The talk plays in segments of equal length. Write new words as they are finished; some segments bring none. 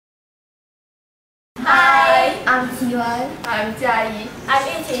I'm Jiwan. I'm Jia.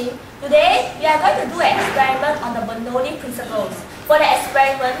 I'm Ting. Today, we are going to do an experiment on the Bernoulli principles. For the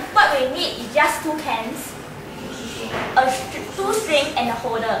experiment, what we need is just two cans, two strings and a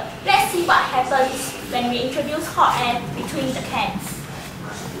holder. Let's see what happens when we introduce hot air between the cans.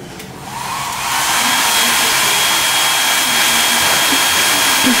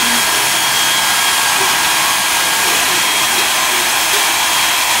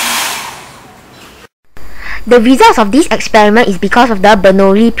 The results of this experiment is because of the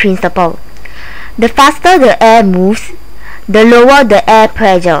Bernoulli principle. The faster the air moves, the lower the air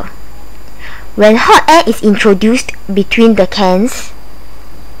pressure. When hot air is introduced between the cans,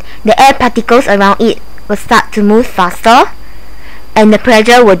 the air particles around it will start to move faster and the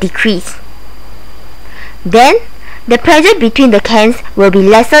pressure will decrease. Then, the pressure between the cans will be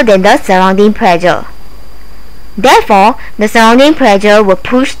lesser than the surrounding pressure. Therefore, the surrounding pressure will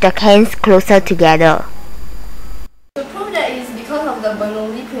push the cans closer together. To prove that it is because of the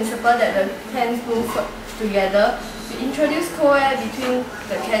Bernoulli principle that the cans move together, we introduce cold air between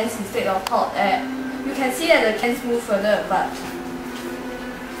the cans instead of hot air. You can see that the cans move further apart.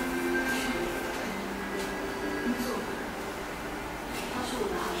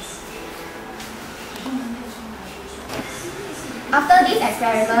 After this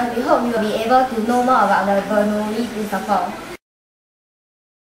experiment, we hope you will be able to know more about the Bernoulli principle.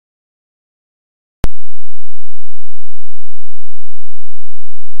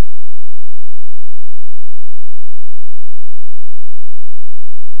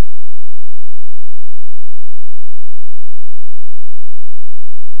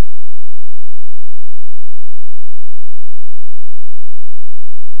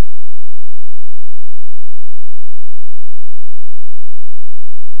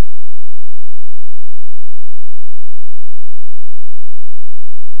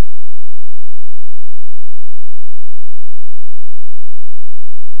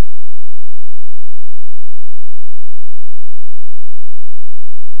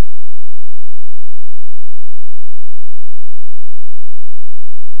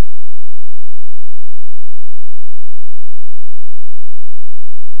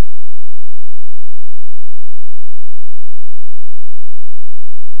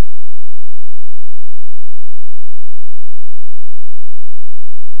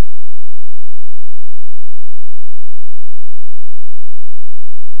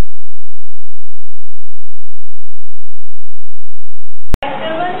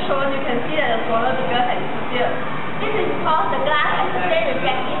 You can see that the smaller the glass has disappeared. This is because the glass has the same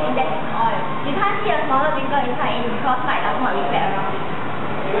refractive index as oil. You can't see a smaller bigger inside it because light does not reflect around it.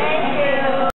 Thank you.